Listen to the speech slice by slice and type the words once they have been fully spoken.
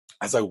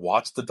As I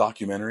watched the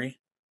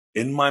documentary,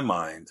 in my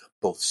mind,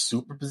 both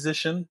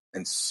superposition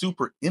and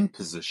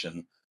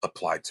superimposition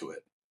applied to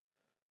it.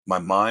 My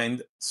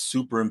mind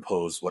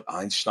superimposed what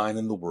Einstein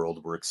and the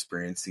world were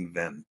experiencing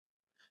then,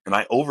 and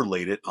I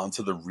overlaid it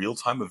onto the real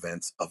time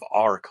events of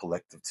our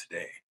collective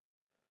today.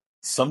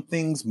 Some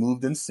things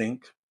moved in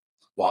sync,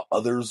 while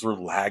others were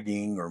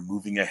lagging or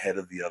moving ahead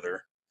of the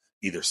other,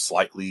 either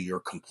slightly or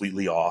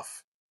completely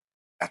off.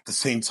 At the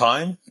same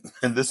time,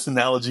 and this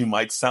analogy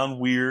might sound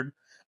weird,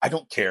 I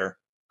don't care.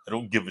 I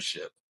don't give a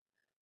shit.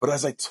 But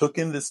as I took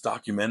in this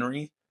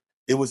documentary,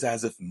 it was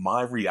as if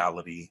my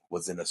reality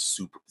was in a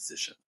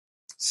superposition,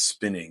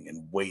 spinning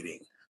and waiting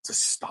to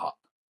stop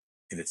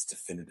in its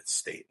definitive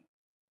state.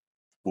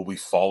 Will we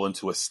fall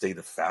into a state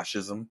of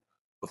fascism,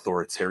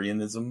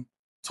 authoritarianism,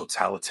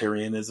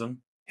 totalitarianism,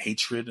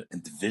 hatred,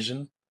 and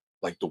division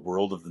like the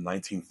world of the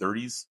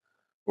 1930s?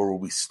 Or will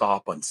we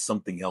stop on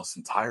something else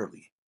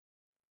entirely?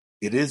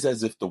 It is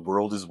as if the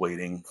world is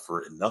waiting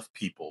for enough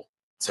people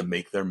to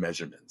make their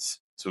measurements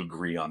to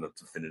agree on a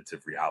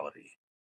definitive reality.